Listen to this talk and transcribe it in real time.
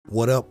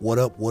What up,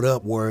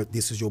 word?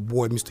 This is your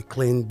boy, Mr.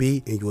 Clean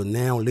B, and you are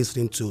now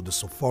listening to the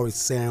Safari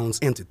Sounds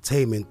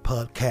Entertainment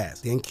Podcast.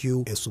 Thank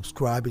you, and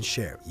subscribe and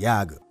share.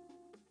 Yaga.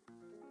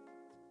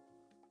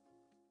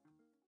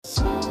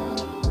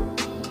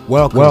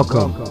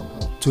 Welcome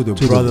to the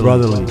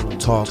Brotherly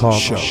Talk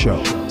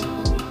Show.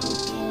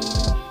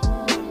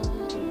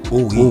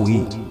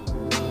 Ooh-wee.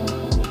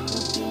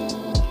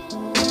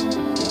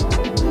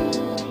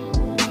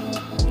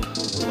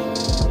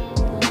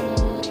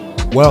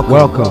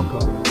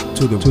 Welcome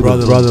to the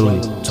Brotherly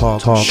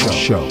Talk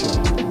Show.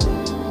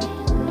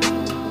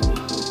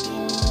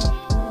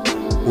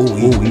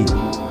 Ooh-wee.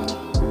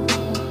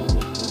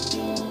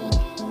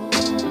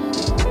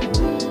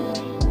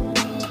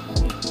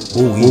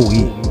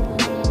 Ooh-wee.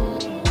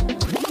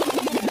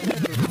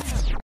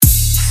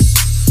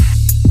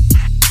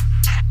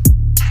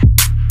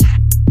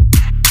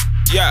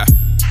 Yeah.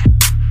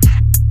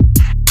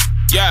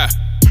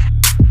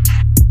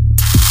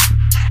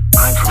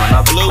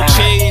 Blue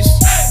cheese,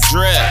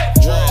 drip.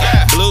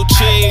 Blue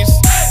cheese,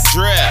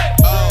 drip.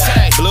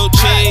 Blue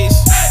cheese,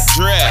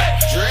 drip.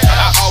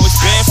 I always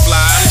been fly,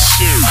 I'm the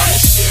shoe.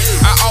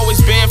 I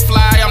always been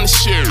fly, I'm the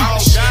shoe.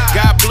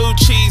 Got blue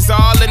cheese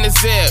all in the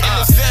zip.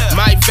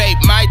 Might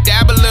vape, might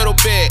dab a little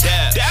bit.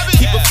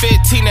 Keep a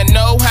 15 and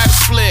know how to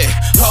split.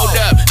 Hold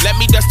up, let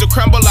me dust the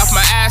crumble off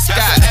my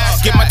ascot.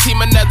 Give my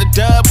team another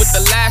dub with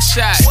the last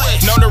shot.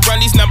 Know to run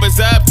these numbers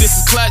up, this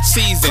is clutch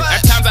season.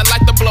 At times I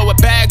like to blow a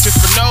bag just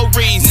for no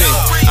reason.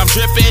 I'm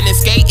dripping and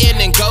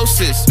skating and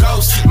ghosts.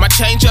 My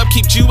change up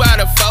keeps you out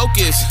of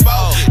focus.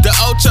 The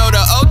ocho.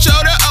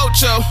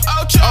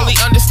 Only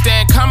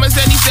understand commas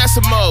and these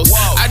decimals.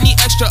 I need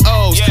extra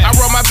O's. I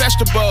roll my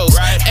vegetables.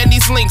 And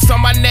these links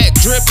on my neck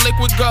drip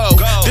liquid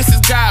gold. This is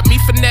God, me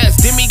finesse,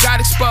 then me got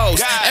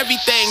exposed.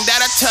 Everything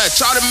that I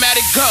touch,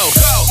 automatic go.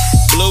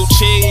 Blue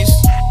cheese,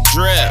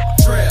 drip.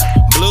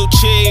 Blue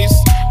cheese,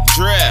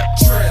 drip.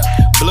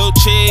 Blue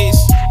cheese,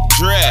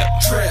 drip.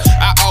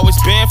 I always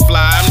been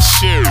fly, I'm the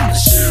shoe.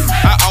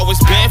 I always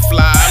been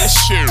fly, I'm the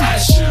shoe.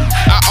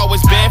 I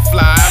always been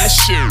fly, I'm the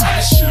shoe.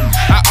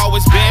 I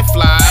always been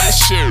fly, I'm the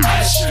shoe.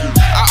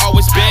 I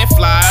always been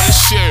fly, I'm the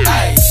shoe.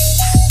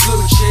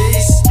 Blue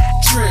cheese,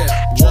 drip.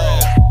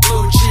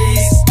 Blue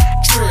cheese,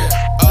 drip.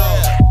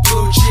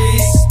 Blue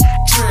cheese,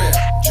 drip.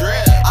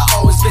 I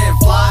always been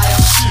fly,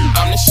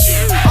 I'm the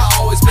shoe. I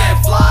always been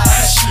fly, I'm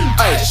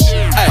the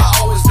shoe. I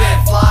always been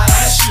fly,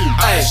 I'm the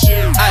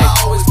shoe. I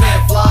always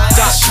been fly,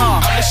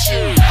 I'm the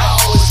shoe. I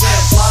always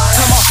been fly.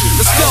 Come on,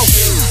 let's go.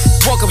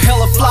 Woke up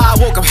hella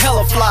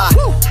fly.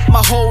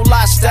 My whole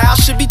lifestyle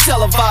should be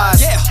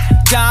televised.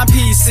 Dime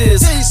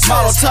pieces,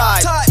 model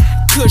type.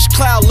 Kush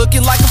cloud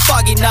looking like a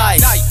foggy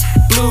night.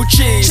 Blue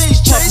cheese,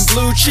 puffin'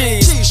 blue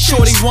cheese.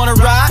 Shorty wanna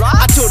ride?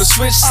 I told her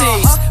switch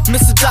seats.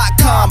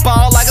 Mr.com,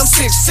 ball like I'm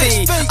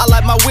 16. I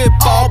like my whip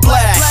all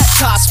black,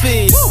 top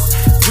speed.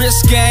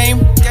 Wrist game,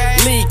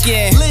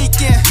 leaking.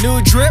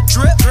 New drip,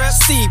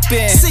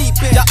 seeping.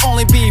 Y'all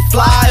only be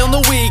fly on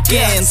the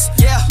weekends.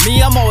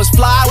 Me, I'm always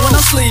fly when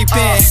I'm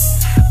sleeping.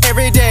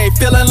 Every day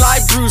feeling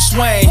like Bruce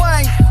Wayne.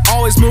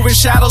 Always moving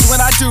shadows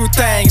when I do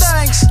things.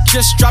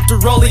 Just dropped a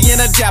rollie in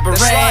a Dapper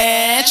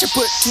Ranch and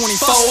put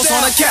 24s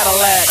on a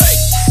Cadillac.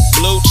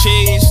 Blue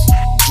cheese,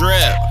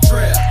 drip.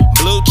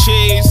 Blue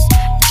cheese,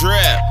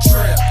 drip.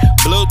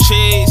 Blue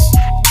cheese,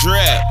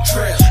 drip.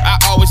 I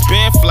always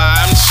been fly,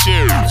 I'm the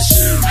shoe.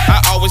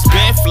 I always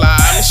been fly,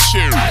 I'm the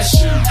shoe.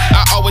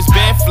 I always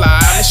been fly,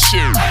 I'm the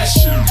shoe.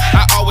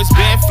 I always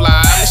been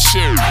fly, I'm the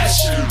shoe.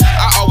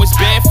 I always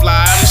been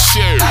fly, I'm the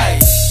shoe.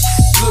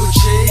 Blue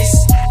cheese,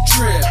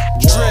 drip.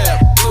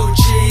 Blue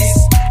cheese,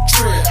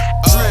 drip.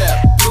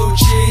 Blue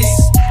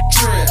cheese,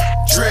 drip.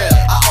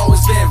 I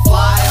always been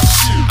fly,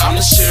 I'm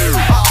the shoe.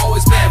 I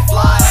always been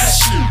fly,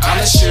 I'm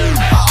the shoe.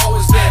 I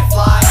always been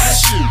fly,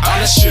 I'm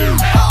the shoe.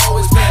 I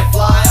always been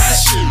fly,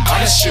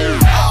 I'm the shoe.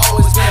 I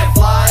always been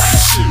fly,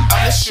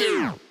 I'm the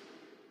shoe.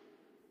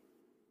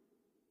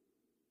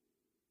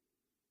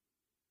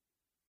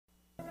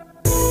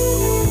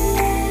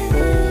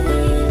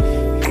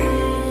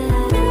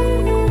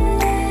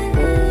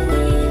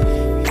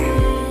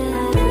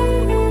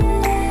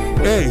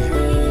 Hey,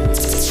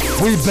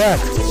 we back.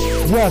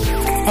 What?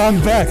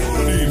 I'm back.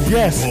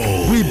 Yes,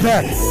 we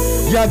back.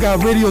 Y'all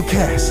got Radio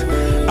Cast.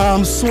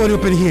 I'm sweaty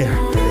up in here.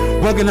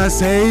 What can I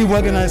say?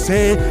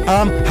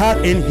 I'm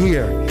hot in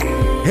here.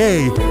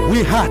 Hey,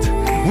 we hot.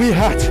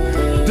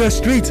 The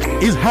street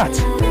is hot.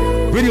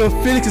 Radio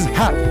Phoenix is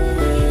hot.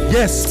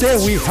 Yes, stay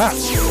we hot.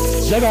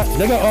 Y'all got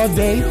all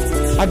day.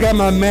 I got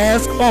my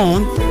mask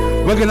on.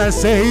 What can I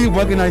say?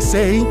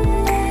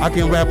 I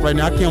can rap right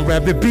now. I can't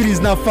rap. The beat is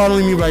not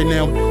following me right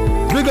now.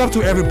 Big up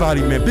to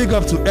everybody, man. Big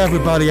up to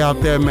everybody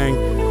out there, man.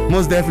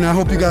 Most definitely. I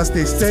hope you guys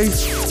stay safe,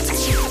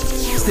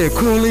 stay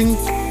cooling,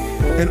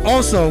 and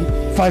also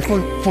fight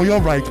for your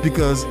rights,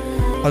 because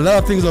a lot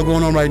of things are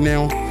going on right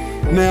now.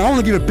 Now, I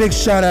want to give a big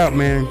shout out,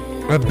 man.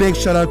 A big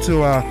shout out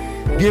to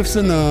Gifts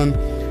Anon.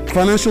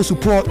 Financial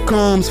support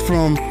comes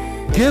from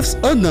Gifts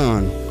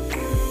Anon.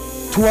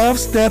 12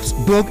 Steps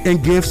Book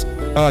and Gifts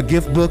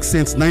gift book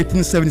since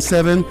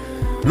 1977.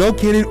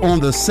 located on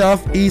the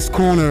southeast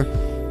corner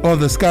of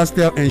the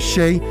Scottsdale and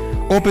Shea.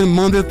 Open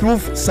Monday through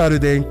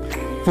Saturday.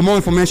 For more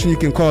information, you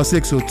can call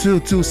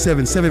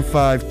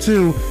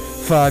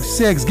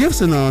 602-277-5256.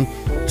 Gifts Anon,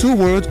 2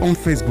 words on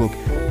Facebook.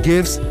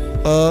 Gifts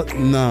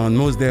Anon,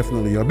 most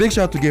definitely. A big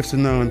shout out to Gifts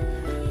Anon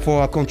for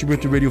our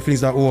contributor to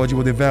RadioPhoenix.org,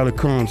 where the value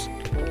comes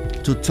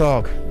to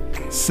talk,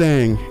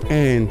 sing,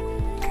 and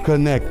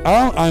connect.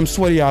 I'm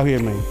sweaty out here,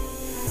 man.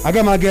 I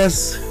got my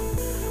guest,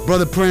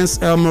 Brother Prince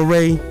L.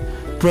 Murray,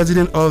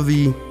 president of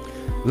the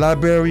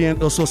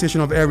Librarian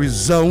Association of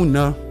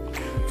Arizona,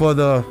 for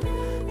the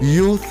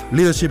Youth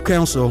Leadership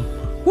Council.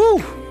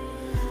 Woo!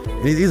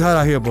 It's hot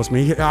out here, boss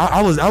man.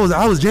 I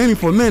was jamming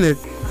for a minute.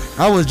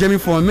 I was jamming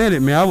for a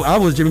minute, man. I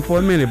was jamming for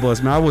a minute,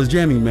 boss man. I was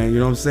jamming, man. You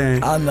know what I'm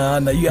saying? I know.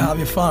 You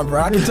having fun,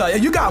 bro. I can tell you.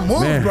 You got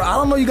moves, man, bro. I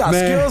don't know you got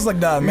skills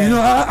like that, man. You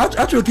know, I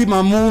try to keep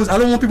my moves. I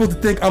don't want people to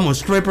think I'm a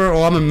stripper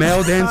or I'm a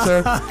male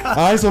dancer. All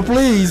right, so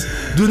please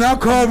do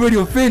not call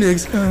Radio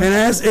Phoenix and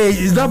ask, hey,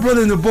 is that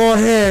brother in the bald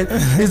head?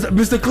 Is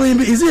Mr. Clean?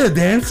 Is he a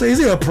dancer? Is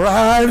he a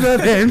private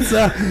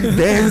dancer?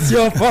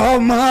 Dancer for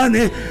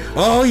money.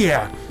 Oh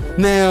yeah.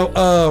 Now,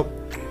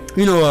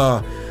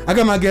 I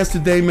got my guest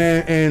today,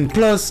 man, and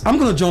plus I'm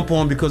gonna jump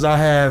on because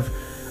I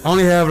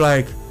only have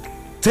like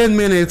 10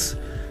 minutes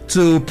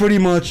to pretty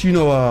much,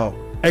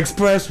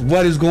 express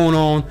what is going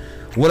on,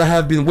 what I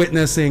have been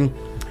witnessing,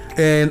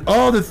 and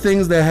all the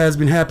things that has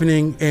been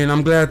happening. And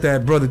I'm glad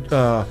that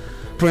Brother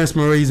Prince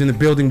Murray is in the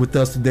building with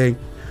us today.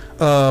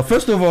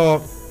 First of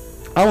all,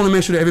 I want to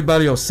make sure that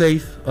everybody are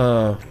safe.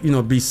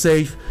 Be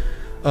safe,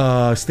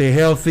 stay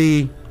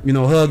healthy.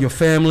 Hug your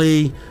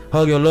family,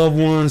 hug your loved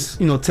ones.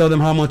 Tell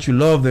them how much you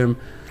love them.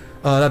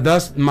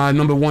 That's my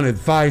number one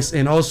advice.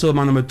 And also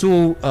my number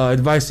 2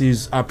 advice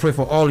is I pray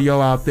for all of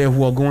y'all out there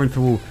who are going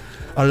through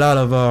a lot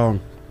of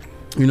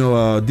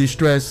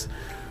distress.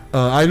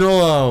 I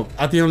know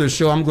at the end of the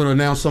show I'm going to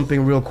announce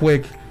something real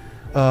quick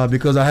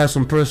because I have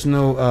some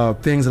personal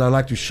things that I'd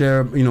like to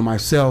share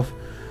myself,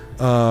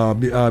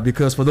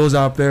 because for those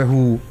out there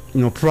who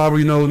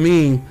probably know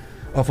me,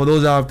 or for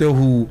those out there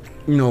who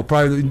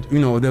probably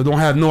they don't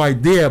have no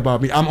idea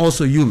about me, I'm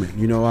also human.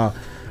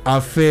 I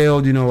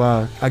failed,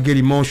 I get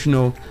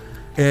emotional.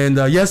 And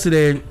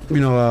yesterday,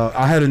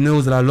 I had the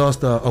news that I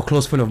lost a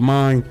close friend of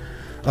mine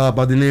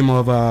by the name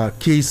of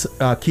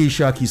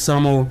Keisha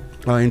Kisamo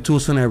in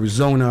Tucson,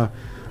 Arizona.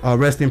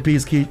 Rest in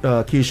peace,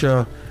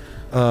 Keisha.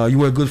 You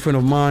were a good friend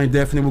of mine.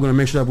 Definitely, we're going to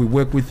make sure that we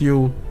work with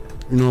you.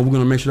 We're going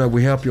to make sure that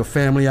we help your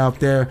family out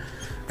there.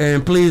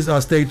 And please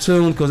stay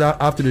tuned, because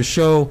after the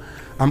show,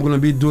 I'm going to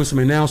be doing some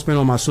announcement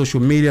on my social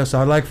media.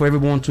 So I'd like for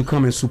everyone to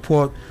come and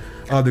support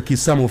the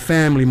Kisamo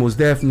family, most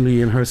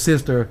definitely, and her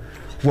sister,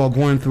 who are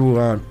going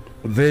through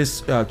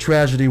this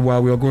tragedy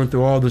while we are going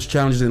through all those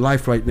challenges in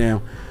life right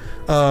now.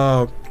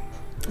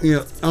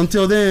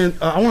 Until then,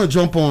 I want to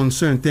jump on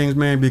certain things,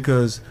 man,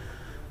 because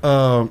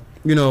I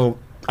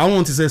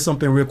want to say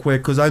something real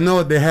quick, because I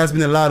know there has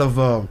been a lot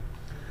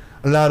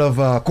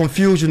of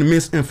confusion and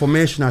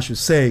misinformation, I should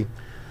say.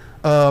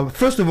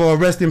 First of all,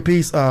 rest in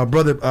peace,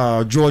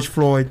 brother George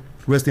Floyd.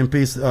 Rest in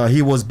peace.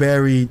 He was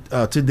buried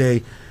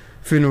today.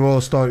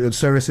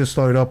 Services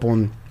started up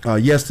on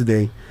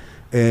yesterday,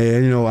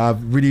 and I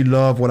really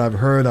love what I've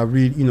heard. I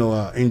really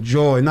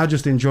enjoy, not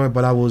just enjoy,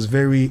 but I was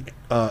very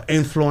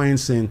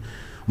influenced and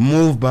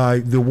moved by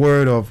the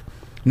word of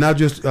not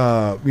just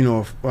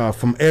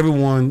from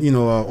everyone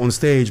on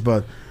stage,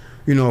 but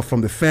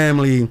from the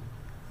family,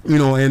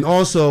 and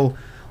also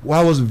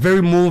I was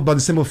very moved by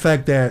the simple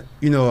fact that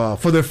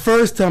for the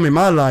first time in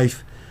my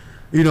life,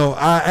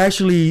 I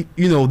actually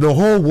the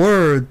whole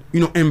world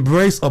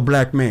embraced a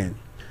black man.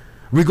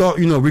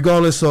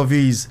 Regardless of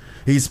his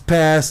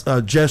past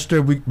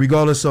gesture,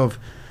 regardless of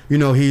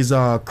his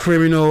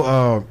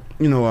criminal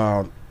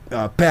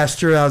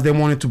pasture, as they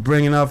wanted to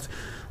bring it up,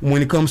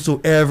 when it comes to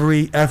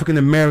every African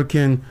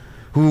American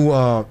who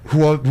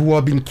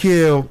are being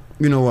killed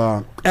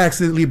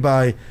accidentally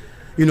by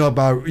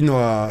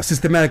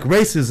systematic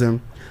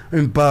racism,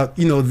 but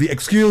the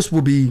excuse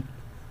will be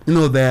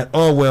that,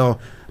 oh well,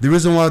 the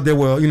reason why they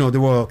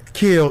were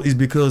killed is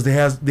because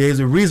there's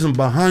a reason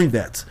behind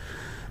that.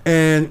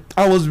 And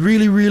I was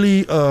really,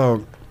 really,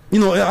 it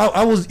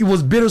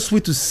was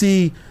bittersweet to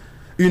see,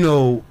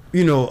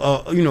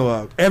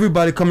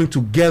 everybody coming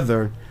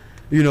together,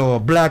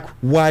 black,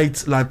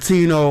 white,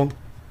 Latino,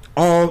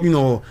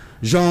 all,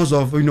 genres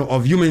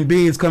of human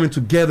beings coming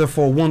together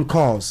for one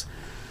cause.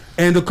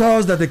 And the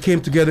cause that they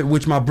came together,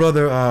 which my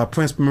brother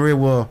Prince Murray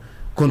were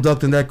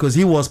conducting that, because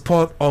he was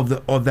part of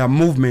that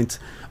movement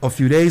a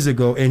few days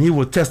ago, and he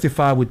will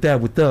testify with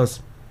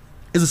us,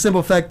 is a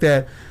simple fact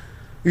that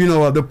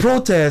the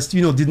protest,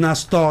 did not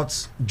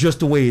start just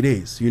the way it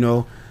is.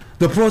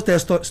 The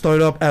protest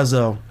started up as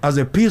a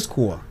Peace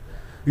Corps.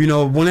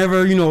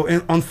 Whenever,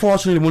 and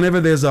unfortunately, whenever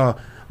there's a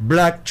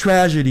black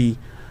tragedy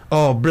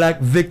or black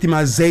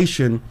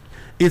victimization,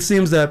 it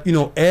seems that,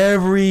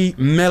 every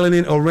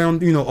melanin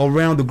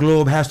around the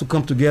globe has to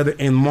come together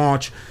and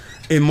march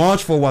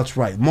for what's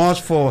right, march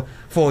for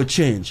a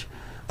change.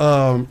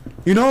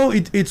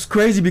 It's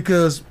crazy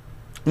because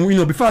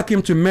before I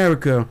came to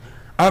America,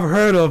 I've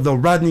heard of the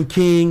Rodney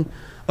King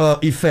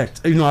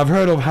effect. I've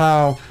heard of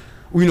how,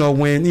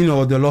 when,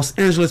 the Los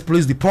Angeles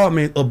Police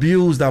Department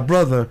abused our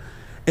brother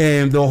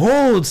and the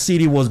whole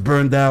city was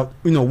burned out,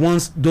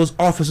 once those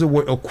officers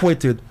were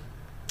acquitted.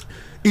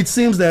 It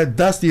seems that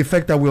that's the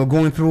effect that we're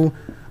going through,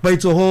 but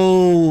it's a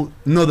whole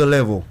nother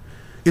level.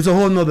 It's a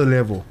whole nother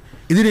level.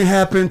 It didn't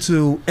happen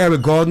to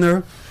Eric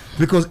Gardner,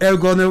 because Eric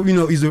Gardner,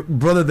 is a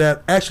brother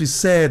that actually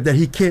said that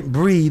he can't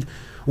breathe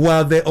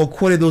while they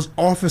acquitted those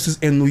officers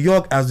in New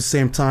York at the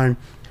same time.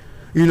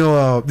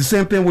 The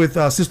same thing with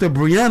Sister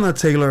Breonna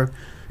Taylor,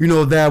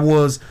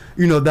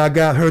 that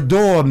got her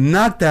door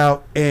knocked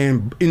out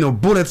and,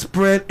 bullets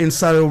spread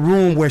inside a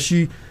room where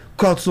she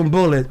caught some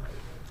bullet.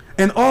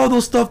 And all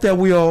those stuff that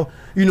we are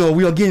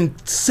getting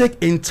sick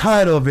and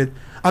tired of it.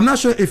 I'm not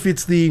sure if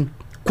it's the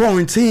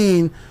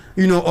quarantine,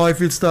 or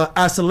if it's the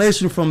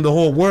isolation from the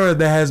whole world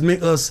that has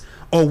made us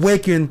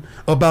awaken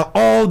about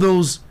all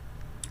those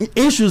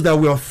issues that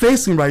we are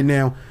facing right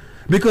now.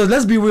 Because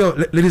let's be real,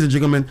 ladies and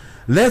gentlemen,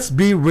 let's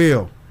be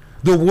real.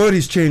 The world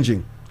is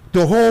changing.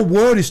 The whole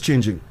world is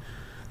changing.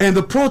 And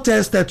the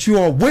protests that you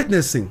are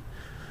witnessing.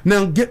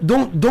 Now,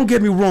 don't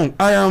get me wrong.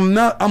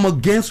 I'm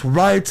against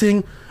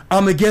rioting.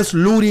 I'm against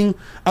looting.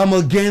 I'm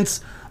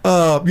against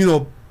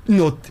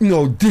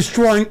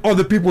destroying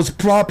other people's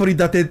property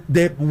that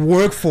they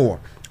work for.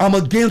 I'm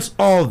against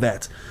all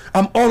that.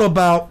 I'm all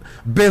about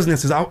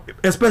businesses,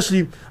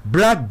 especially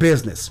black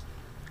business.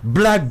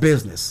 Black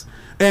business.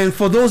 And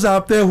for those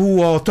out there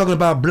who are talking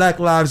about Black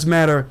Lives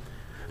Matter,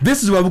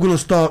 this is where we're going to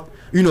start,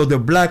 the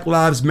Black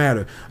Lives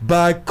Matter,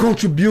 by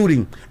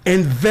contributing,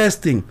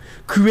 investing,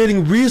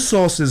 creating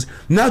resources,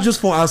 not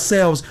just for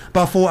ourselves,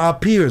 but for our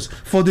peers,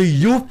 for the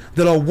youth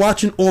that are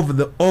watching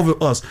over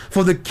us,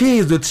 for the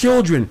kids, the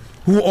children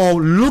who are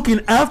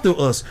looking after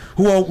us,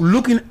 who are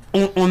looking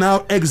on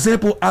our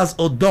example as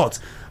adults,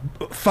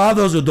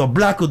 fathers or the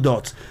black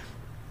adults.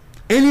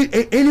 Any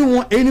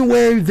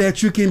way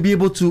that you can be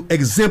able to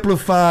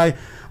exemplify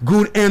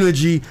good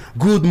energy,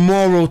 good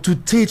moral, to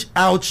teach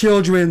our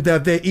children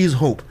that there is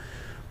hope.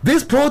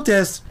 This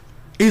protest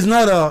is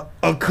not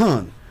a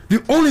con.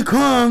 The only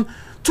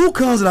two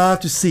cons that I have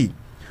to see.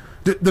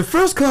 The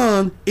first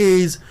con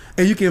is,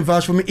 and you can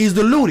vouch for me, is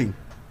the looting.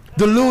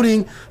 The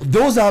looting,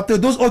 those out there,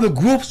 those other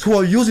groups who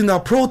are using our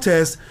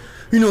protests,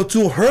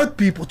 to hurt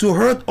people, to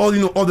hurt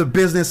all, other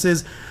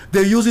businesses.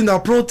 They're using our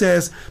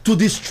protests to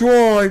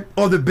destroy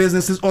other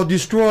businesses or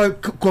destroy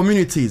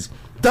communities.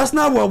 That's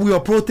not what we are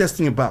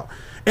protesting about.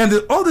 And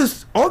the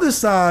other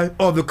side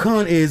of the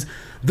con is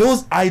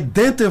those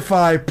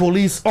identified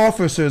police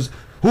officers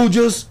who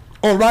just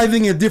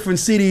arriving in different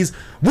cities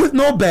with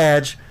no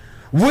badge,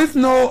 with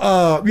no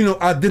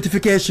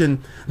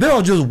identification. They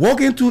are just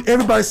walking to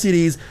everybody's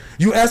cities.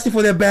 You asking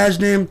for their badge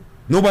name,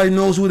 nobody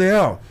knows who they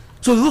are.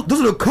 So those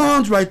are the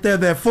cons right there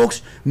that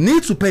folks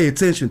need to pay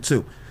attention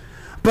to.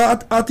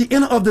 But at the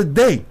end of the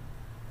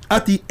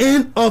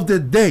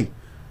day,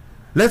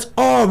 let's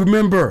all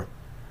remember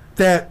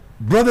that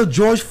Brother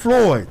George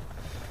Floyd,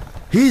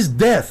 his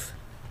death,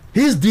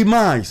 his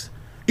demise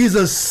is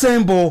a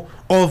symbol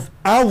of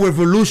our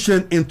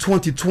revolution in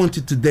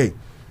 2020 today.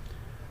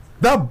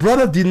 That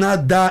brother did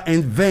not die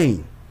in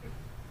vain.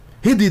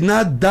 He did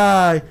not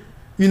die,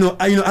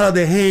 out of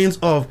the hands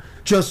of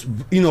just,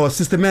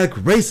 systematic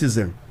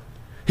racism.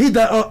 He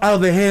died out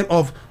of the hand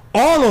of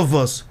all of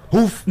us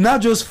who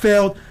not just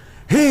failed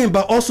him,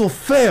 but also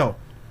failed,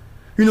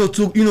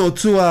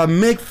 to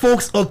make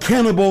folks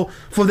accountable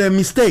for their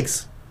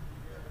mistakes.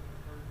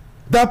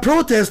 That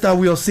protest that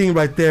we are seeing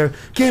right there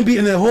can be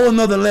in a whole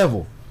nother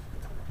level.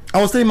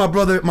 I was telling my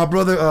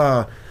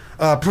brother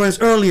Prince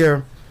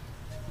earlier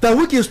that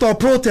we can start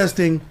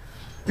protesting,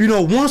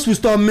 once we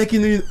start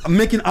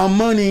making our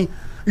money,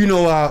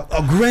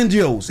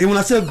 grandiose. And when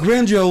I say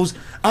grandiose,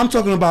 I'm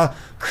talking about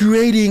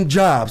creating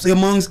jobs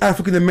amongst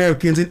African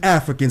Americans and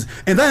Africans.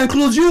 And that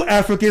includes you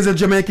Africans and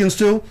Jamaicans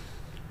too.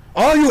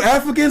 All you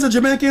Africans and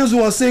Jamaicans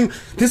who are saying,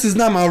 this is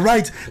not my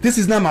right, this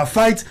is not my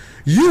fight,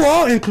 you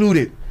are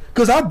included.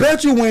 Because I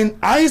bet you when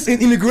ICE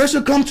and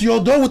immigration come to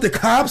your door with the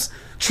cops,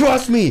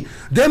 trust me,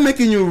 they're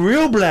making you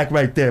real black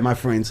right there, my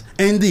friends.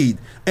 Indeed.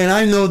 And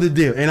I know the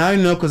deal. And I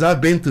know because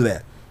I've been through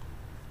that.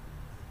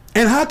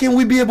 And how can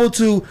we be able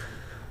to,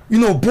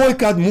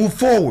 boycott, move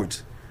forward?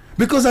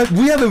 Because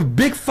we have a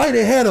big fight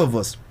ahead of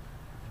us.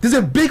 There's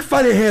a big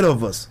fight ahead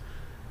of us.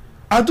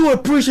 I do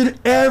appreciate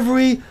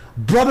every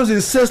brothers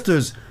and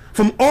sisters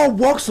from all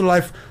walks of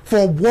life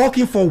for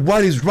walking for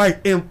what is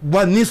right and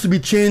what needs to be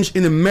changed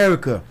in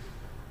America.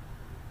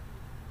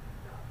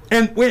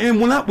 And when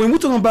we're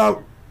talking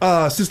about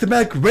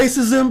systematic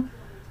racism,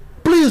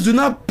 please do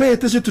not pay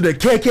attention to the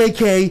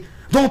KKK.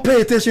 Don't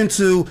pay attention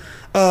to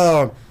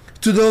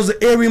those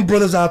Aryan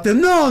brothers out there.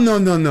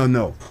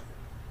 No.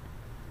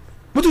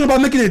 We're talking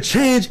about making a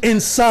change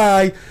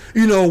inside,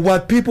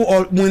 what people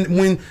are,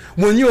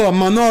 when you're a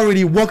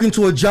minority walking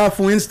to a job,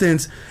 for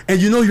instance, and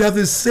you have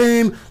the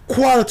same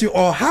quality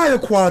or higher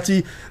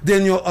quality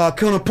than your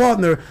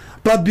counterpartner,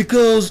 but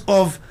because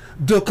of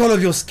the color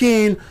of your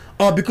skin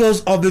or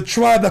because of the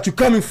tribe that you're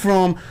coming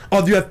from,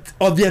 or the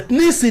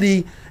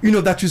ethnicity,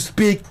 that you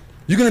speak,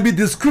 you're going to be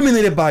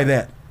discriminated by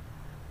that.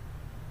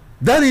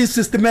 That is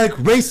systematic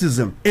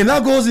racism, and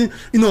that goes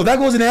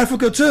in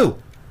Africa too.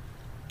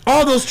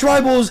 All those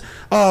tribals,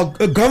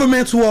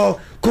 governments who are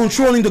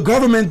controlling the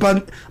government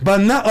by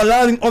not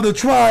allowing other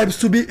tribes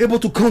to be able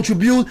to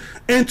contribute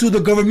into the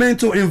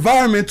governmental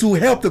environment to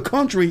help the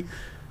country.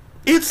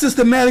 It's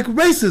systematic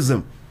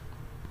racism.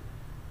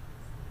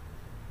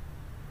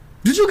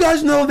 Did you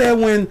guys know that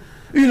when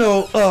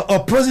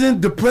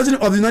the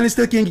president of the United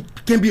States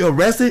can be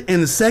arrested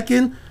in a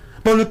second,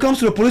 but when it comes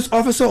to a police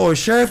officer or a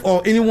sheriff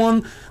or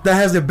anyone that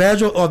has the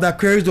badge or that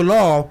carries the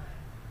law,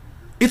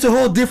 it's a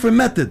whole different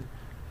method.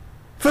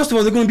 First of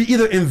all, they're going to be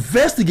either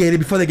investigated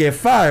before they get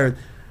fired,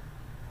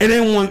 and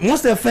then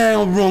once they're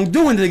found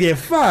wrongdoing, they get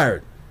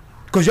fired.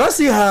 Because y'all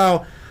see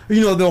how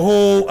the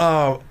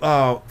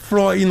whole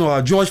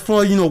Floyd, George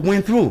Floyd,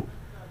 went through.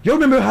 You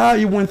remember how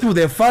he went through?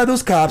 They fired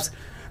those cops.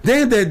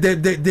 Then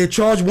they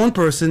charge one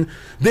person.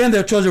 Then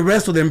they charge the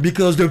rest of them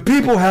because the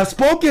people have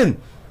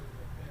spoken.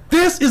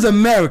 This is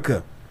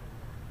America.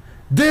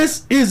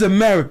 This is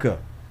America.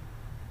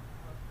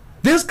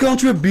 This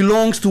country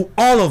belongs to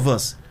all of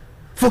us.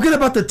 Forget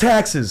about the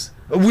taxes.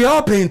 We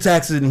are paying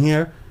taxes in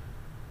here.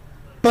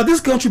 But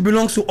this country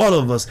belongs to all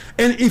of us.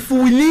 And if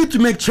we need to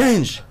make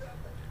change,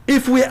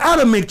 if we ought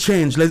to make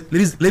change,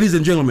 ladies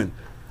and gentlemen,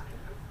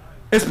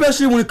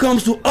 especially when it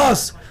comes to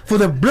us for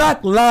the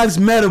Black Lives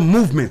Matter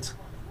movement,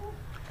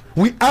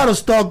 we ought to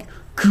start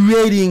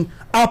creating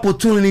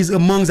opportunities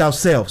amongst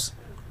ourselves.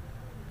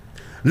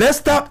 Let's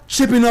stop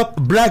chipping up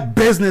black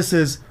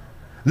businesses.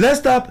 Let's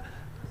stop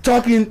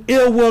talking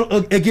ill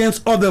will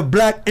against other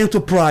black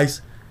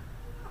enterprise.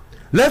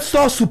 Let's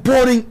start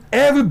supporting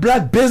every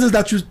black business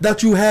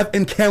that you have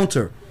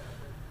encountered.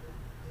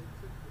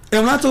 And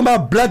I'm not talking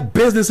about black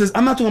businesses.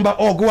 I'm not talking about,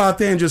 go out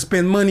there and just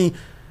spend money.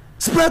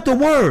 Spread the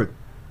word.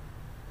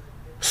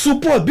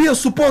 Support. Be a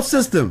support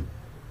system.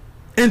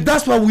 And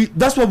that's why we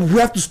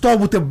have to start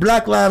with the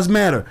Black Lives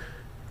Matter.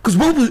 Because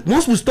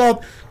once we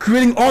start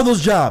creating all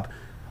those jobs,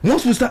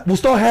 once we'll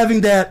start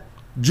having that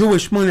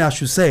Jewish money, I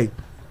should say,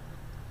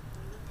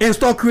 and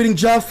start creating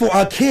jobs for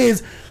our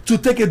kids to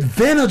take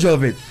advantage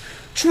of it.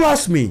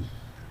 Trust me.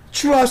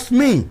 Trust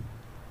me.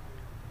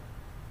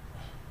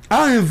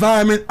 Our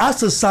environment, our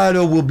society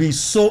will be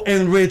so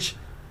enriched,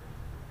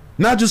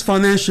 not just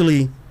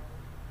financially,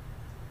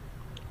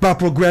 but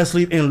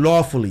progressively and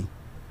lawfully.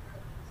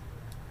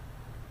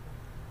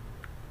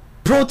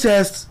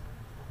 Protest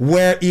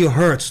where it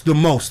hurts the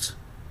most,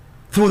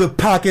 through the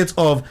pockets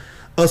of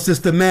a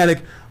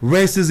systematic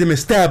racism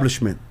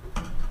establishment.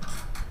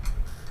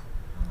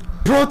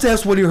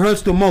 Protest where it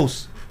hurts the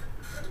most,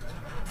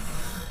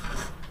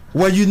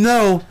 where you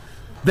know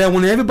that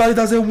when everybody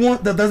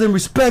doesn't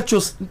respect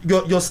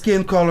your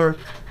skin color,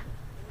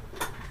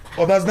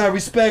 or does not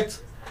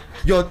respect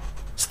your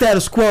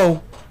status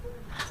quo,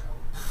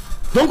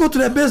 don't go to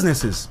their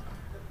businesses.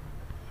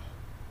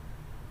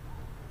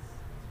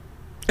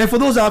 And for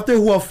those out there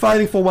who are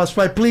fighting for what's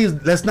right, please,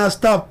 let's not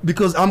stop,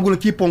 because I'm going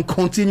to keep on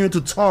continuing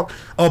to talk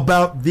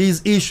about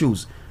these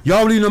issues. Y'all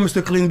already know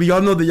Mr. Cleanby.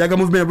 Y'all know the Yaga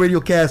Movement Radio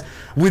Cast.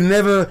 We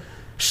never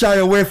shy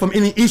away from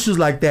any issues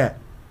like that.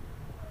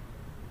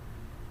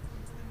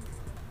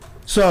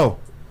 So,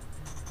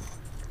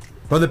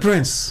 Brother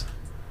Prince,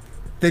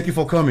 thank you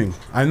for coming.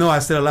 I know I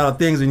said a lot of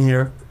things in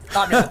here.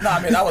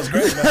 I mean, that was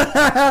great,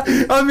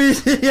 man. I mean,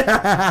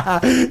 yeah.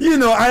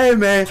 Hey,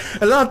 man,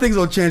 a lot of things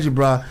will change you,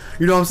 bro.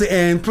 You know what I'm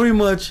saying? And pretty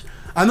much,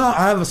 I know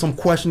I have some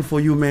question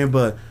for you, man,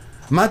 but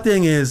my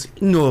thing is,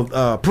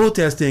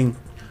 protesting,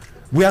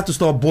 we have to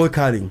start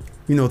boycotting,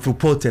 through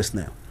protest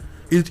now.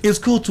 It's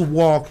cool to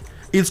walk.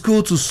 It's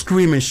cool to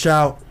scream and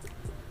shout.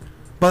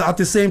 But at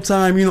the same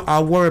time,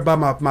 I worry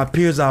about my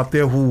peers out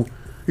there who,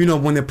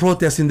 when they're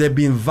protesting, they're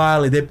being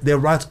violated. Their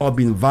rights are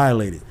being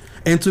violated.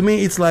 And to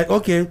me, it's like,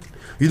 okay,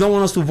 you don't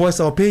want us to voice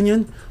our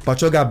opinion, but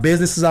you got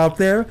businesses out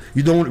there.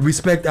 You don't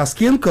respect our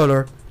skin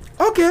color.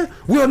 Okay,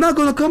 we are not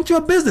going to come to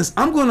your business.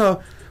 I'm going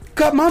to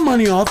cut my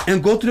money off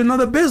and go to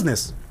another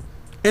business.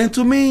 And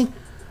to me,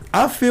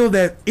 I feel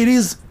that it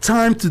is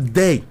time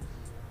today,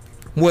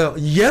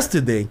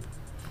 yesterday,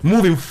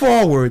 moving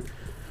forward,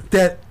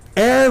 that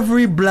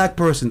every black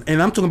person,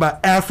 and I'm talking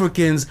about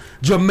Africans,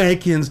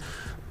 Jamaicans,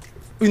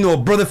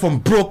 brother from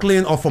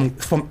Brooklyn or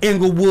from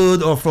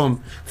Inglewood or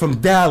from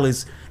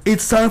Dallas,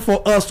 it's time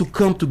for us to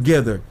come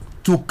together,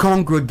 to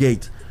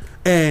congregate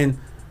and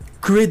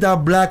create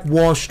that Black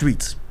Wall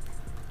Street.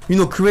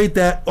 Create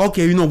that,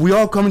 okay, we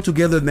all coming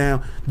together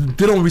now.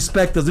 They don't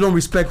respect us. They don't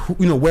respect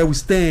where we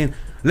stand.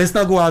 Let's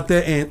not go out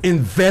there and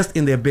invest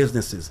in their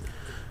businesses.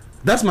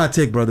 That's my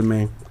take, brother,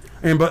 man.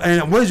 And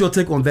what is your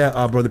take on that,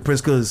 Brother Prince?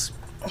 Because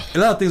a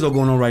lot of things are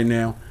going on right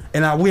now,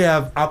 and we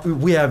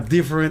have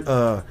different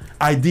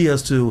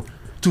ideas to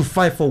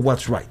fight for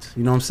what's right.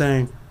 You know what I'm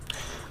saying?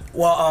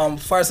 Well,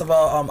 first of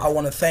all, I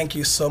want to thank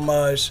you so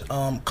much,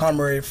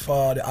 Comrade,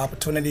 for the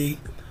opportunity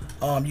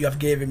you have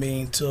given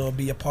me to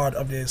be a part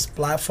of this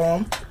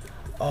platform.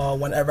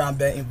 Whenever I'm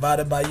being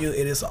invited by you,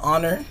 it is an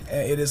honor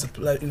and it is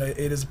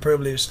it is a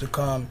privilege to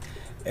come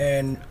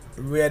and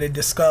really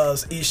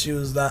discuss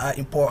issues that are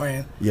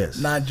important,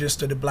 not just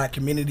to the black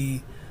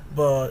community,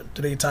 but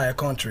to the entire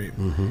country.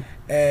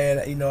 And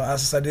as I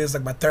said, this is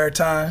like my third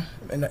time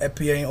in the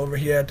appearing over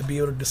here to be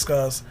able to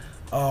discuss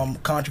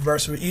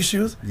controversial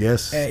issues.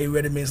 And it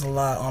really means a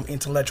lot.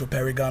 Intellectual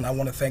Paragon, I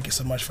want to thank you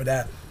so much for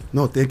that.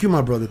 No, thank you,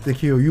 my brother.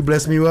 Thank you. You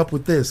blessed me up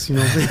with this. You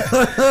know,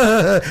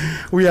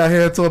 we are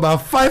here to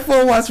about fight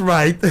for what's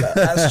right.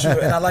 That's true,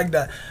 and I like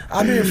that.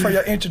 I mean, for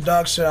your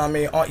introduction, I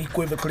mean,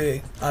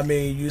 unequivocally, I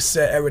mean, you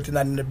said everything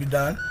that needed to be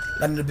done,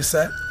 that needed to be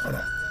said. Hold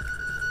on.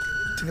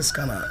 I think it's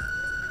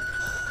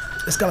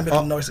gonna make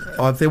a noise.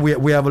 I think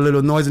we have a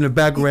little noise in the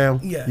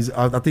background. Yeah.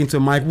 I think to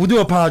Mike. We do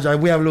apologize.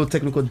 We have a little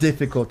technical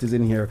difficulties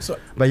in here.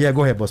 But yeah,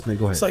 go ahead, Bossman.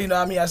 Go ahead. So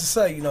I mean, as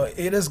I say,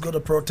 it is good to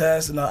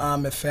protest.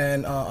 I'm a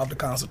fan of the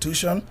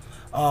Constitution.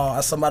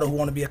 As somebody who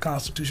want to be a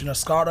constitutional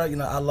scholar,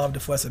 I love the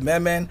First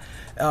Amendment.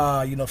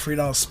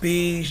 Freedom of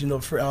speech.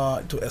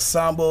 To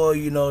assemble.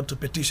 To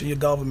petition your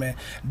government.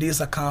 These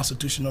are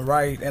constitutional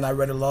rights, and I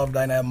really love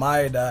that and I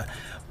admire that.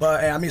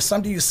 But I mean,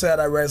 something you said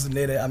that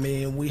resonated. I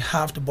mean, we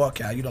have to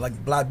buck out.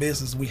 Like black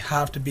business, we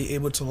have to be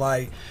able to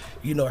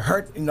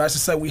hurt. As I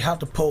said, we have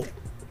to pull.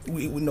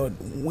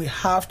 We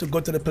have to go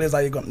to the place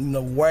that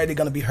where they're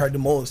gonna be hurt the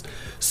most.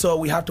 So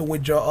we have to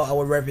withdraw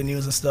our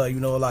revenues and stuff.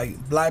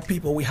 Like black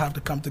people, we have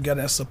to come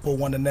together and support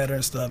one another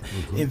and stuff.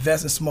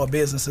 Invest in small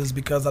businesses,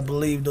 because I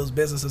believe those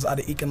businesses are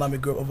the economic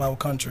growth of our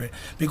country.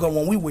 Because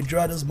when we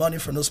withdraw this money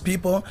from those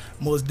people,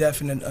 most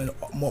definitely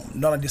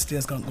none of these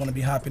things gonna be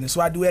happening. So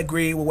I do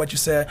agree with what you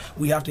said.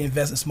 We have to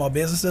invest in small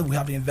businesses. We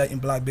have to invest in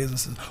black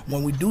businesses.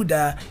 When we do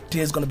that,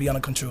 things gonna be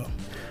under control.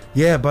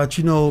 Yeah, but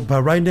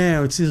but right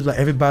now it seems like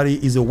everybody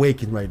is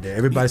awakened right there.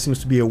 Everybody seems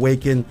to be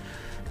awakened,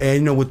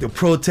 and with the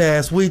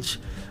protests, which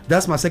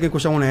that's my second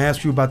question I want to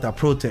ask you about that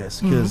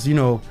protest, because I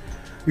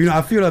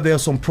feel like there are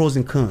some pros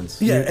and cons.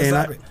 Yeah,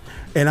 exactly.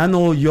 And I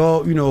know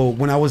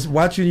when I was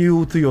watching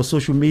you through your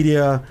social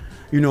media,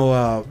 you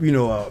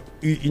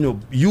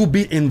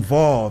be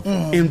involved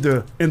in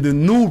the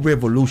new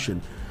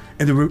revolution,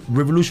 and the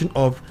revolution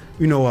of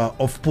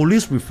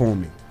police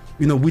reforming.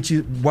 Which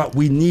is what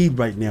we need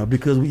right now,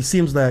 because it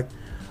seems like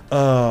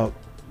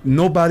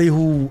nobody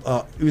who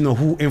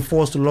who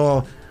enforce the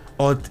law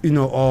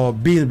or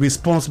being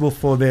responsible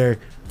for their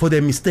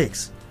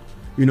mistakes,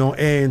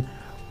 and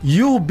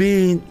you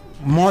being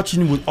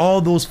marching with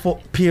all those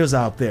peers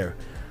out there.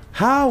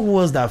 How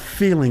was that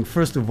feeling,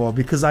 first of all?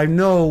 Because I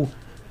know,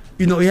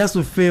 it has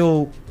to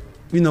feel,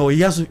 it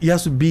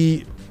has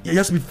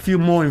to feel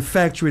more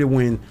infatuated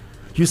when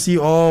you see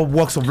all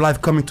walks of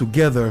life coming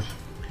together.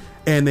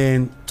 And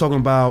then talking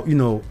about,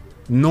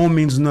 no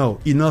means no.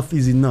 Enough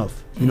is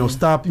enough.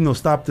 Stop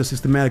the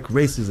systematic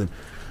racism.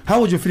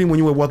 How was your feeling when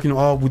you were walking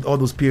with all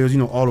those peers,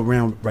 all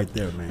around right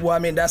there, man? Well, I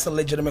mean, that's a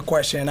legitimate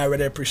question. I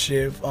really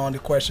appreciate the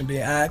question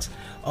being asked.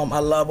 I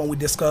love when we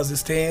discuss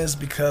these things,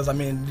 because, I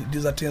mean,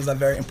 these are things that are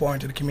very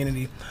important to the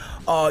community.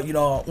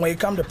 When it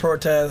comes to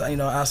protest, as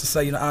I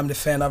say, I'm the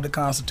fan of the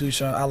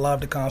Constitution. I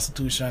love the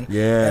Constitution.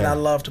 Yeah. And I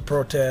love to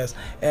protest.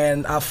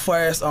 And I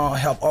first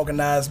helped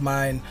organize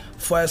my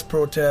first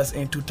protest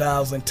in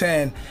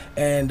 2010,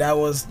 and that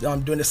was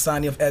during the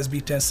signing of SB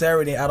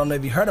 1070. I don't know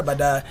if you heard about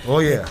that. Oh,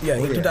 yeah. Yeah,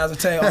 in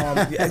 2010.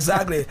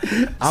 Exactly.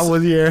 I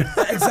was here.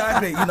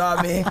 Exactly, you know what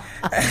I mean?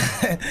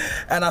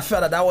 And I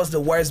felt that was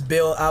the worst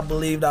bill I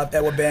believe that I've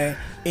ever been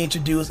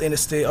introduced in the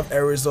state of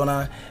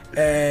Arizona.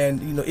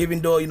 And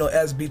even though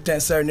SB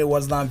 1070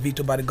 was not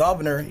vetoed by the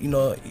governor,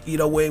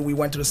 either way we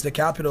went to the state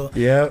capitol.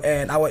 Yeah.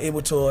 And I was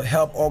able to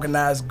help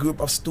organize a group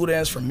of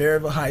students from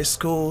Maryville High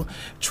School,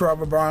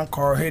 Trevor Brown,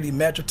 Carl Haiti,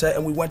 Metro Tech,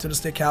 and we went to the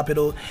state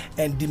capitol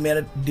and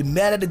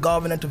demanded the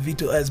governor to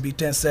veto SB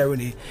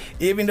 1070.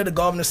 Even though the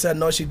governor said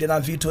no, she did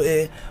not veto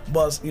it,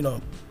 but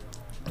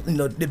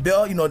the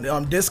bill,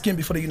 this came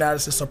before the United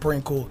States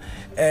Supreme Court,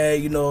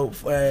 and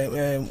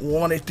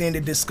one of the things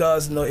they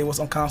discussed, it was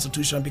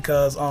unconstitutional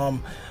because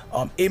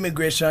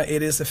immigration,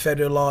 it is a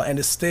federal law, and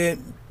the state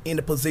in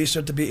the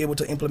position to be able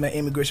to implement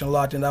immigration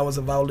law, and that was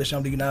a violation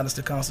of the United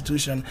States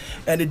Constitution.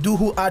 And the dude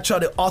who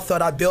actually authored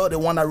that bill, the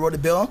one that wrote the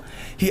bill,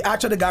 he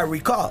actually got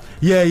recalled.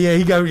 Yeah,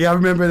 I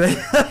remember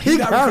that. he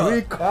got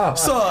recalled.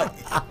 So,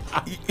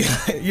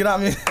 you know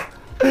what I mean?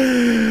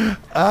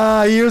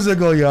 Years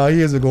ago,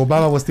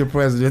 Obama was still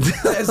president.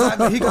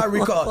 Exactly, he got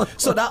recalled.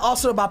 So that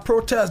also about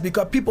protest,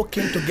 because people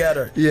came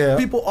together. Yeah.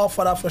 People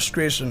offered that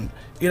frustration.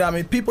 You know what I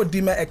mean? People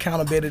demand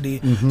accountability.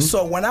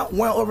 So when I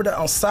went over there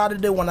on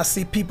Saturday, when I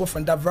see people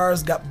from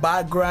diverse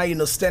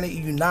background, standing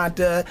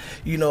united,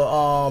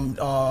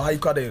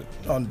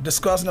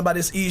 discussing about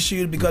this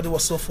issue because they were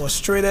so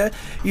frustrated,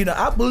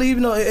 I believe,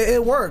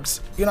 it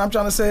works. You know what I'm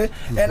trying to say?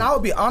 And I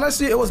would be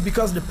honest, it was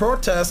because of the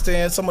protest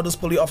and some of those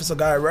police officers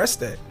got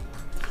arrested.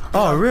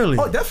 Oh, really?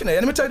 Oh, definitely.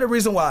 And let me tell you the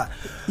reason why.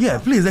 Yeah,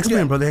 please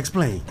explain, brother.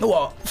 Explain.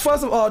 Well,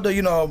 first of all,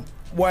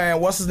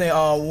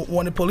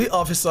 when the police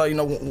officer,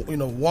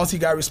 once he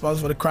got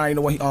responsible for the crime,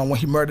 when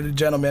he murdered the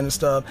gentleman and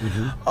stuff,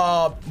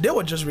 they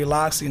were just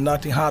relaxing,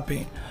 nothing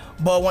happened.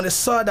 But when they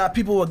saw that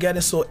people were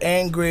getting so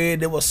angry,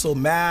 they were so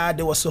mad,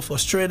 they were so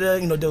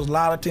frustrated, you know, there was a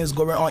lot of things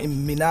going on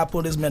in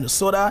Minneapolis,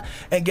 Minnesota.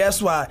 And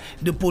guess what?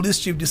 The police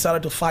chief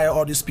decided to fire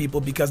all these people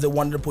because they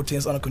wanted to put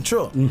things under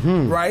control,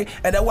 right?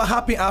 And then what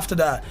happened after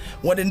that?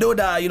 When they know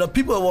that, you know,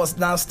 people was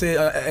now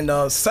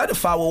still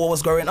satisfied with what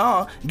was going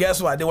on,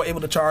 guess what? They were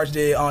able to charge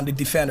the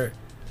defender.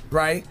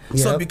 Right? Yep.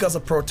 So because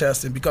of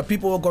protesting, because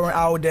people were going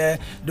out there,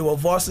 they were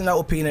voicing their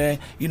opinion,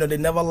 you know, they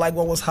never liked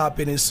what was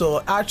happening.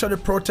 So actually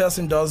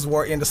protesting does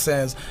work in the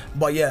sense,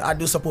 but yeah, I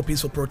do support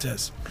peaceful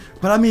protests.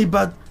 But I mean,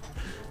 but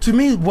to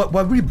me, what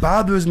really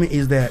bothers me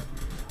is that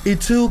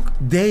it took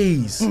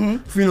days, you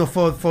know,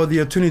 for the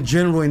Attorney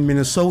General in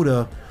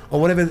Minnesota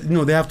or whatever, you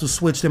know, they have to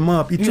switch them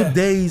up. It took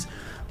days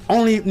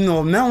only, you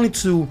know, not only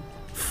to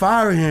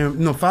fire him,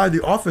 you know, fire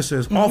the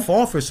officers, off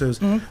officers,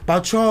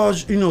 but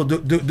charge, you know,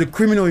 the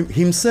criminal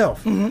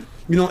himself. You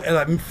know,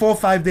 like 4 or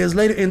 5 days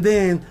later, and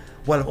then,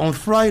 well, on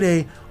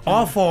Friday,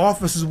 all 4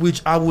 officers,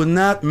 which I will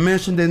not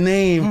mention their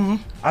name.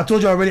 I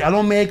told you already, I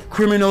don't make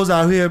criminals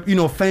out here, you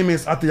know,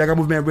 famous after Yaga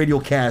Movement Radio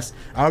Cast.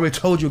 I already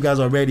told you guys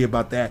already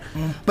about that.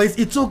 But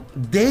it took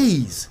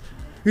days,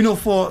 you know,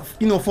 for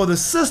the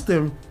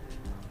system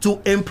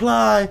to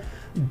imply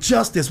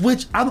justice,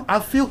 which I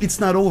feel it's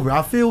not over.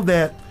 I feel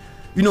that,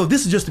 you know,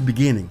 this is just the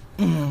beginning.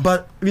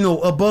 But, you know,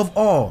 above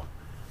all,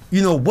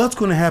 you know, what's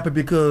going to happen,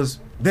 because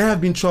they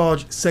have been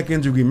charged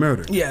second-degree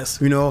murder. Yes.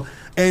 You know,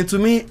 and to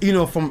me, you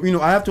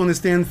know, I have to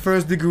understand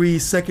first degree,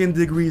 second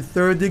degree,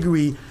 third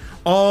degree,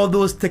 all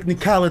those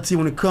technicality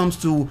when it comes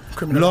to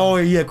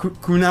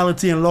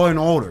criminality and law and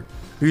order.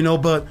 You know,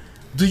 but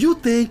do you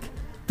think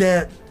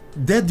that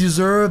they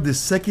deserve the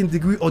second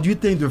degree, or do you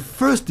think the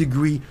first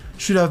degree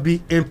should have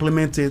been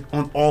implemented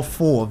on all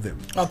 4 of them?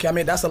 Okay, I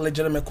mean, that's a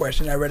legitimate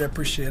question. I really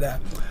appreciate that.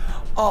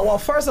 Well,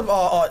 first of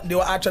all, they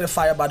were actually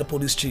fired by the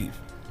police chief.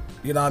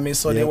 You know what I mean?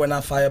 So they were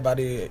not fired by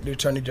the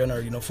Attorney General.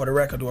 You know, for the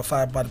record, they were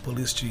fired by the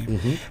police chief.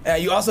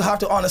 And you also have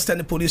to understand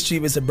the police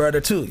chief is a brother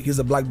too. He's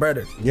a black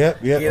brother. Yeah.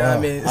 You know what I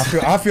mean?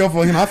 I feel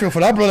for him. I feel for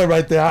that brother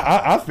right there.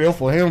 I feel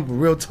for him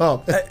real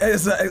tough.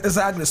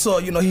 Exactly. So,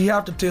 you know, he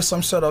have to take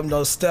some sort of, you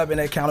know, step in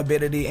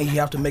accountability, and he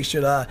have to make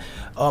sure that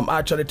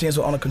actually things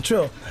were under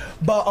control.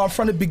 But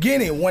from the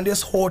beginning, when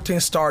this whole thing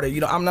started,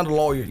 you know, I'm not a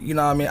lawyer. You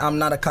know what I mean? I'm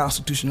not a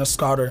constitutional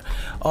scholar.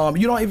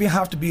 You don't even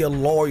have to be a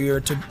lawyer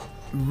to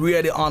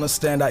really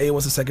understand that it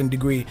was a second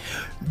degree.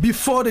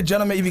 Before the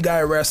gentleman even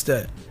got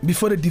arrested,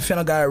 before the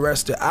defendant got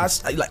arrested,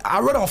 I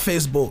wrote on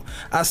Facebook,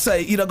 I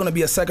say either going to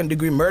be a second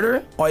degree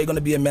murder or you're going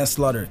to be a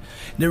manslaughter.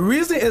 The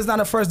reason it's not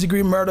a first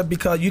degree murder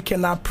because you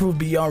cannot prove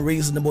beyond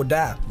reasonable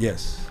doubt.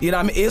 Yes. You know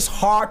what I mean? It's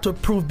hard to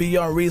prove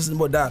beyond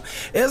reasonable doubt.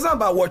 It's not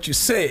about what you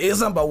say,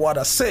 it's not about what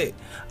I say.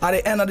 At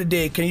the end of the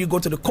day, can you go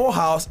to the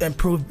courthouse and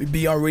prove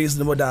beyond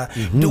reasonable doubt?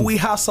 Do we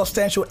have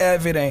substantial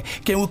evidence?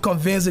 Can we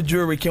convince the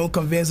jury? Can we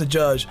convince the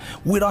judge?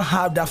 We don't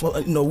have that for,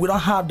 you know, we don't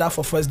have that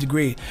for first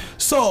degree.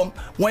 So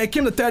when it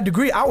came to third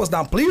degree, I was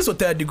not pleased with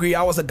third degree.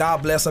 I was a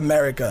God bless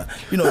America.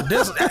 You know,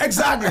 this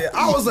exactly.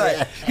 I was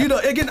like, you know,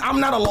 again, I'm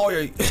not a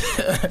lawyer.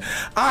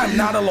 I'm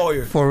not a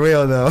lawyer. For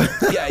real though.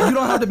 Yeah, you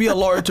don't have to be a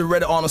lawyer to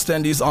really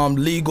understand these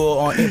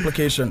legal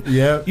implication.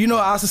 Yeah. You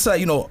know, as I said,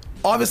 you know,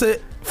 obviously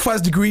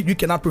first degree, you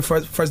cannot prove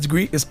first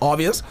degree, it's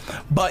obvious,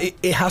 but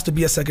it has to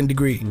be a second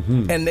degree.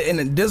 And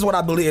this is what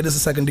I believe, it is a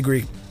second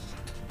degree.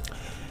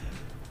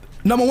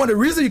 Number one, the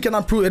reason you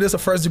cannot prove it is a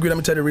first degree, let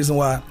me tell you the reason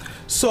why.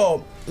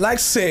 So, like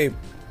say,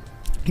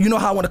 you know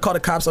how when they call the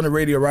cops on the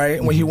radio, right?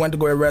 When he went to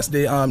go arrest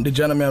the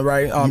gentleman,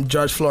 right?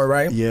 George Floyd,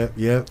 right?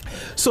 Yeah.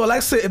 So,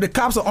 like say, if the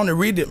cops are on the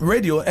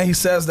radio and he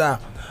says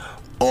that,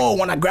 oh,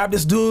 when I grab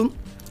this dude,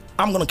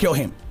 I'm gonna kill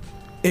him.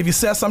 If he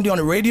says something on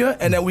the radio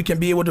and then we can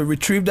be able to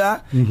retrieve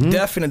that,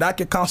 definitely that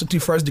can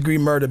constitute first degree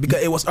murder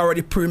because it was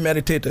already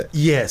premeditated.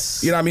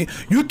 Yes. You know what I mean?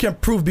 You can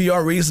prove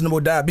beyond reasonable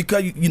doubt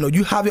because you know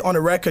you have it on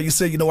the record. You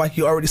say, you know what,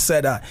 he already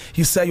said that.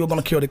 He said you're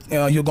gonna kill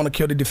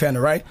the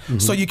defender, right?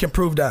 So you can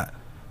prove that.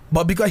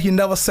 But because he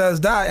never says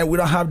that and we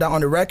don't have that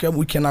on the record,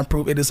 we cannot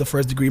prove it is a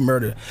first degree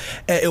murder.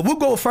 And if we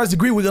go with first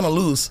degree, we're gonna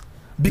lose.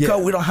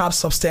 Because we don't have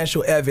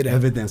substantial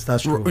evidence.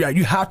 That's true. Yeah,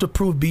 you have to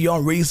prove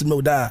beyond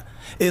reasonable doubt.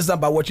 It's not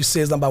about what you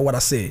say, it's not about what I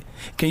say.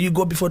 Can you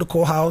go before the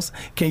courthouse?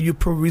 Can you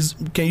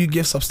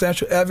give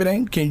substantial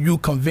evidence? Can you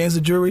convince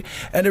the jury?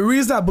 And the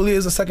reason I believe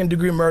it's a second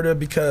degree murder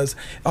because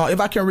if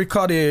I can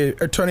recall the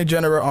Attorney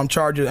General on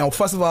charges, and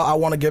first of all, I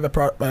want to give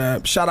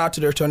a shout out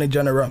to the Attorney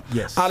General.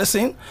 Yes.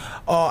 Allison,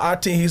 I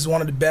think he's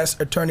one of the best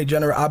Attorney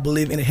General I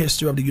believe in the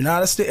history of the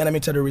United States, and let me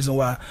tell you the reason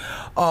why.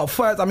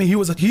 First, I mean,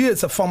 he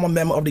is a former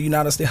member of the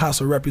United States House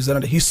of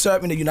Representatives. He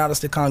served in the United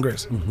States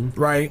Congress,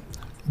 right?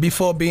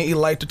 Before being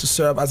elected to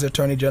serve as the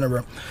Attorney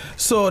General.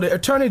 So the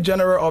Attorney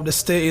General of the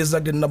state is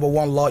like the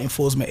 #1 law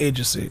enforcement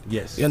agency.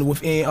 Yes. And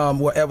within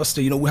whatever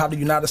state, you know, we have the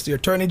United States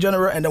Attorney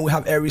General and then we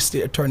have every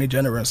state Attorney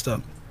General and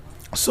stuff.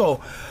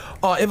 So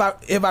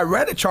If I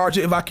read the charge,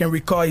 if I can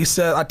recall, he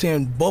said I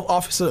think both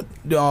officers,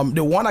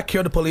 the one that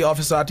killed the police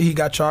officer, I think he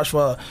got charged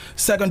for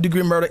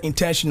second-degree murder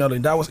intentionally.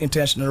 That was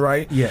intentional,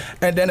 right? Yeah.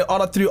 And then the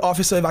other 3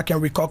 officers, if I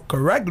can recall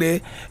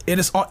correctly, it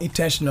is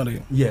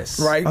unintentionally. Yes.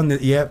 Right.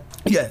 Yep.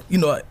 Yeah. You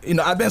know.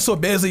 I've been so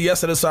busy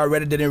yesterday, so I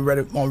didn't read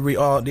it on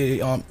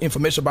the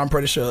information, but I'm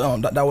pretty sure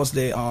that was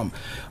the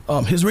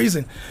his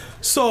reason.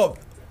 So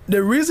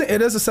the reason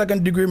it is a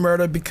second-degree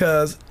murder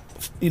because,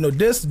 you know,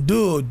 this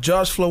dude,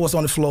 George Floyd, was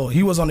on the floor.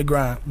 He was on the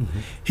ground.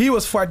 He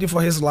was fighting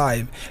for his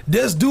life.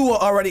 This dude was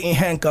already in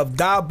handcuffs.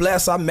 God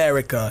bless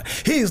America.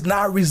 He's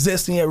not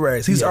resisting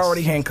arrest. He's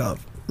already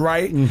handcuffed,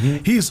 right?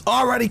 He's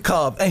already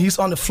cuffed, and he's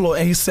on the floor,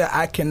 and he said,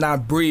 I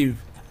cannot breathe.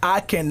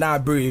 I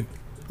cannot breathe,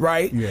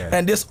 right? Yeah.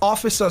 And this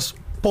officer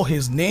put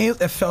his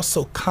knees and felt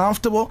so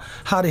comfortable,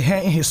 had a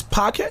hand in his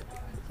pocket,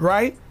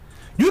 right?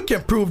 You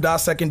can prove that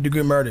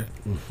second-degree murder.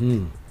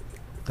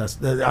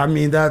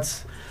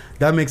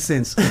 That makes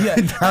sense. Yeah,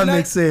 that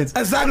makes sense.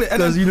 Exactly,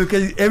 because you know,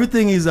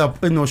 everything is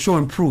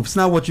showing proof. It's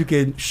not what you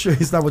can show.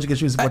 It's not what you can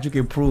show. It's what you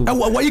can prove. And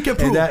what you can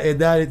prove. And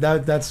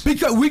that's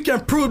because we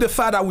can prove the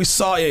fact that we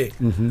saw it.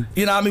 You know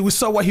what I mean? We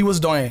saw what he was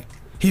doing.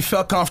 He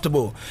felt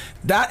comfortable.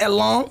 That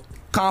alone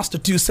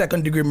constitutes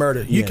second-degree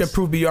murder. You can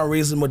prove beyond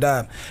reasonable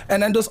doubt.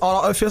 And then those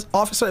other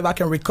officers, if I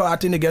can recall, I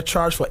think they get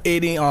charged for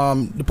aiding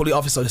the police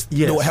officers.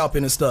 They were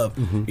helping and stuff.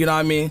 You know what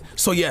I mean?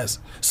 So yes.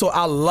 So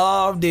I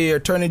love the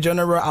Attorney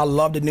General. I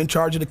love the new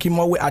charge that came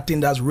up with. I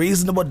think that's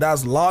reasonable.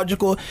 That's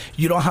logical.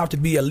 You don't have to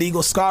be a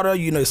legal scholar.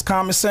 You know, it's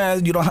common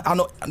sense. You don't.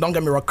 Don't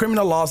get me wrong.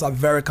 Criminal laws are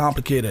very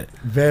complicated.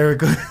 Very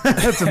good.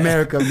 That's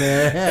America,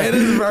 man. It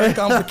is very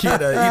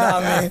complicated. You know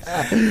what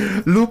I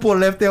mean? Loophole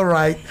left and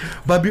right.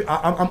 But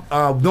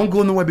don't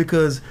go nowhere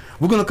because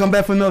we're gonna come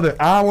back for another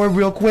hour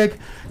real quick.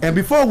 And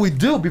before we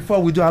do,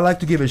 I'd like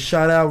to give a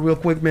shout out real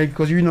quick, man,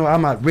 because you know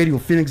I'm at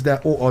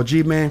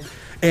RadioPhoenix.org, man.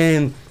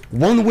 And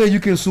one way you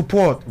can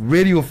support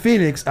Radio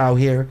Phoenix out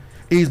here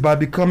is by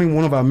becoming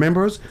one of our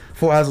members.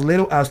 For as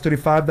little as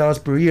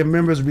 $35 per year,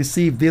 members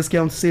receive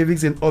discount,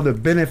 savings, and other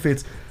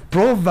benefits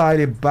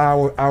provided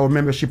by our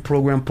membership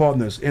program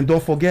partners. And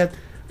don't forget,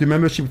 the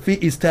membership fee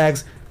is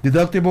tax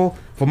deductible.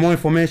 For more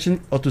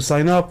information or to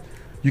sign up,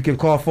 you can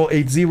call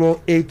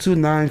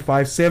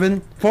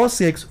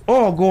 480-829-5746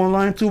 or go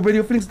online to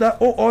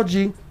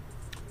radiophoenix.org.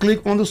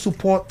 Click on the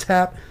support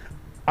tab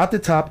at the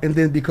top and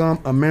then become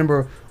a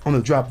member on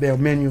the drop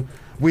down menu.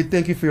 We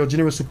thank you for your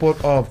generous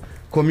support of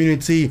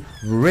community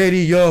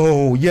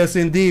radio. Yes,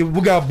 indeed.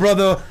 We got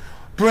brother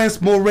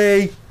Prince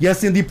Moray,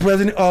 yes, indeed,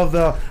 president of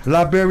the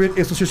Liberian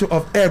Association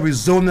of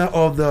Arizona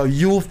of the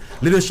Youth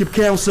Leadership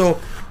Council.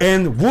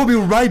 And we'll be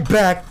right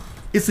back.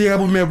 It's the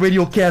Album Man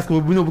Radio Cast. We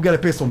know we got to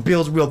pay some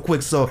bills real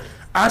quick. So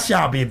I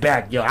shall be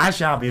back, yo. I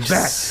shall be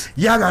back.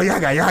 Yaga,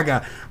 yaga,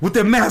 yaga. With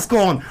the mask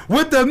on.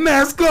 With the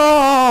mask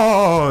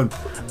on.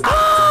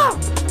 Ah!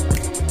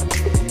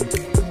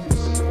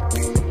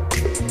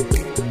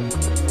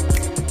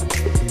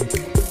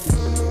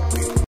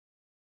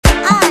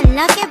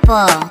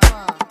 Unlockable.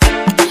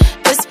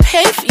 Let's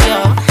pay for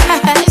you.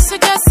 So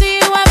just see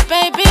you up,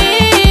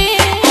 baby.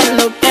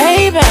 Hello,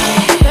 baby.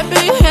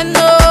 Baby, you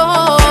hello.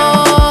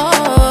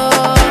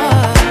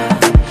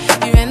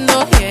 You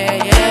hello,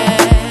 yeah, yeah.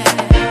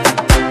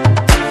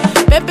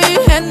 Baby,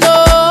 you hello.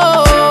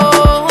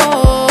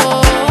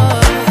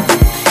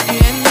 You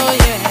hello,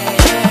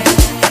 yeah, yeah.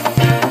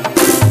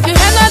 You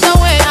hello the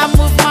way I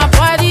move my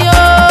body,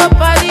 oh,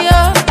 body,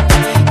 oh.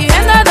 You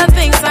hello the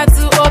things I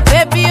do, oh,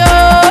 baby,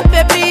 oh,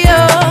 baby,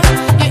 oh.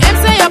 You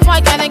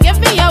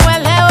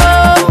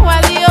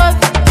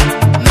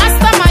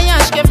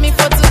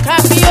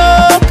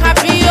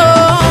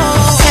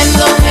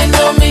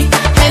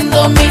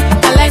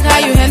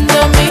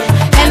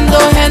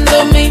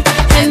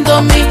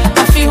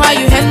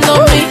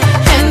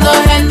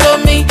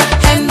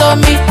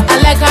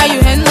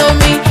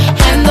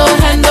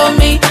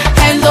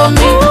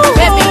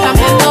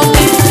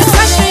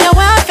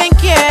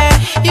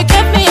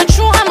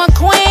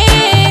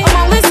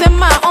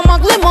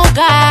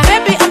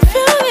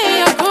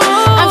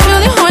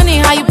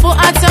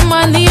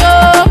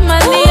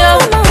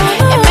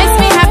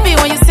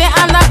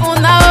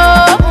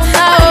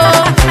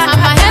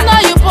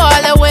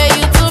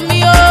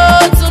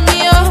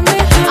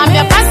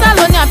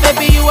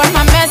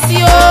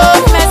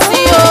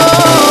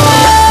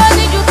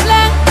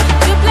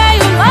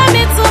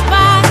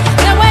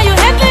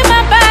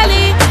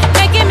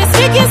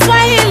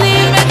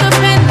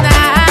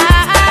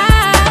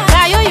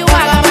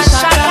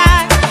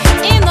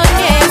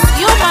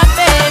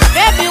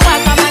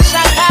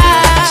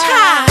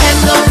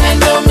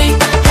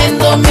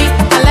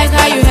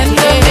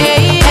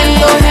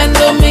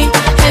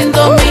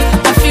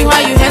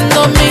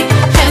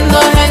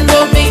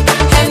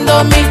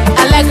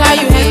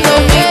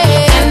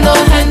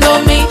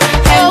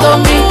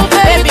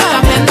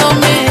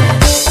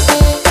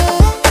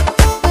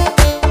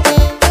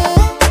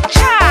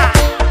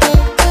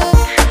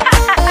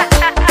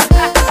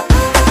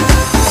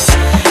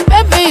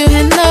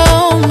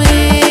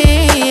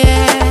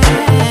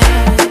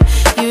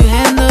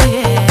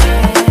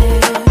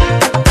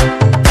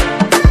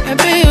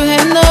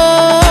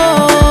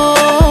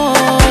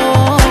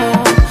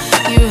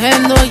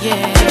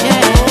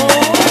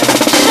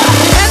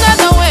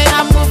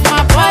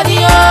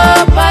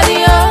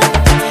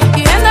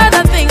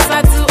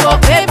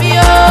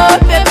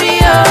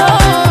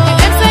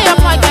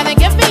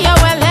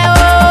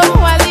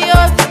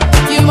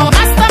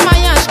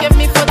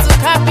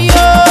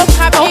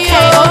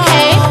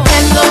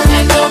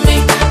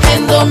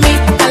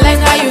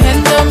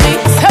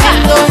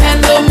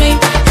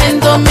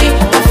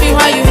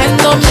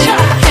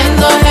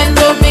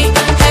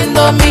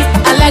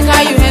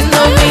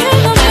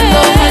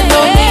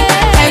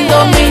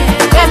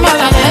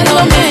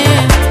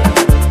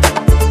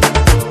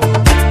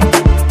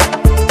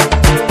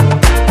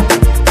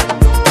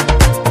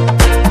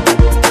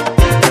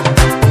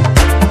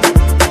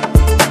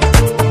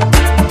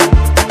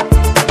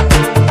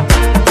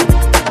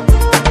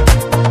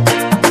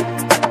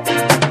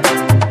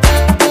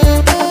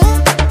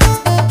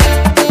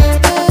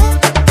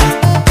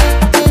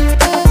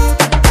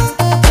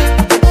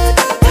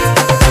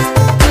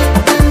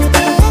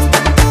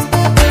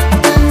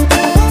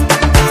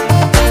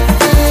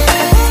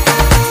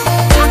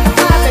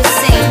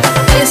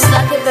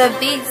the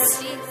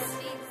beats.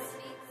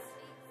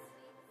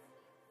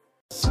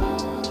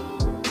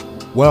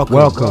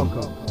 Welcome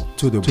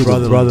to the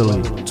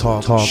Brotherly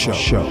Talk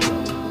Show.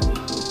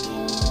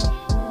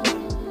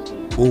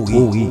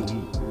 Ooh-ee.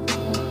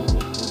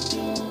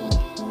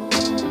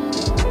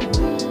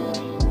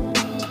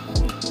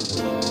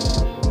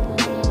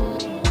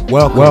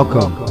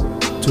 Welcome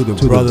to the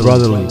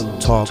Brotherly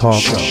Talk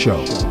Show.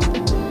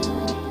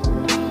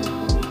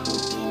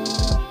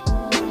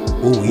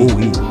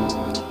 Ooh-ee.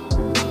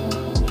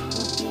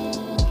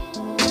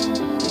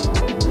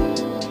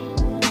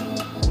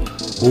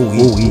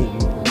 Ooh-ee.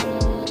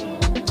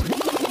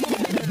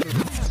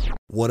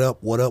 What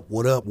up,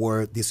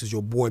 word? This is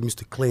your boy,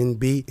 Mr. Clinton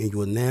B, and you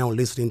are now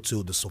listening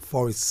to the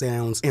Safari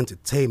Sounds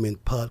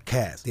Entertainment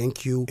Podcast.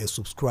 Thank you, and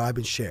subscribe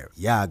and share.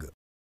 Yaga.